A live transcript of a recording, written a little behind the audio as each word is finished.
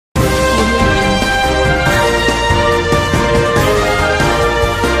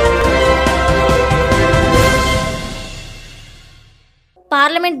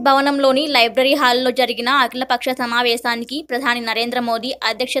Parliament భవనంలోని library హాల్లో జరిగిన అఖిలపక్ష సమావేశానికి ప్రధాని నరేంద్ర మోదీ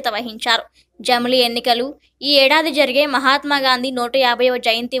అధ్యక్షత వహించారు. జమిలీ ఎన్నికలు, ఈ ఏడాది జరిగే మహాత్మా గాంధీ 150వ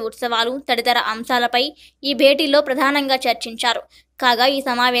జయంతి ఉత్సవాలు తదితర అంశాలపై ఈ భేటీలో ప్రధానంగా చర్చించారు. కాగా ఈ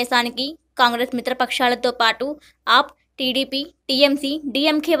సమావేశానికి కాంగ్రెస్ మిత్రపక్షాలతో పాటు ఆప్, టీడీపీ, టీఎంసీ,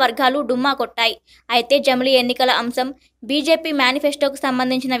 డీఎంకే వర్గాలు డుమ్మా కొట్టాయి. అయితే జమిలీ ఎన్నికల అంశం బీజేపీ మేనిఫెస్టోకు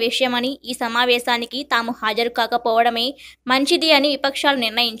సంబంధించిన విషయమని ఈ సమావేశానికి తాము హాజరు కాకపోవడమే మంచిది అని విపక్షాలు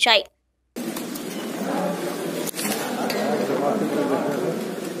నిర్ణయించాయి.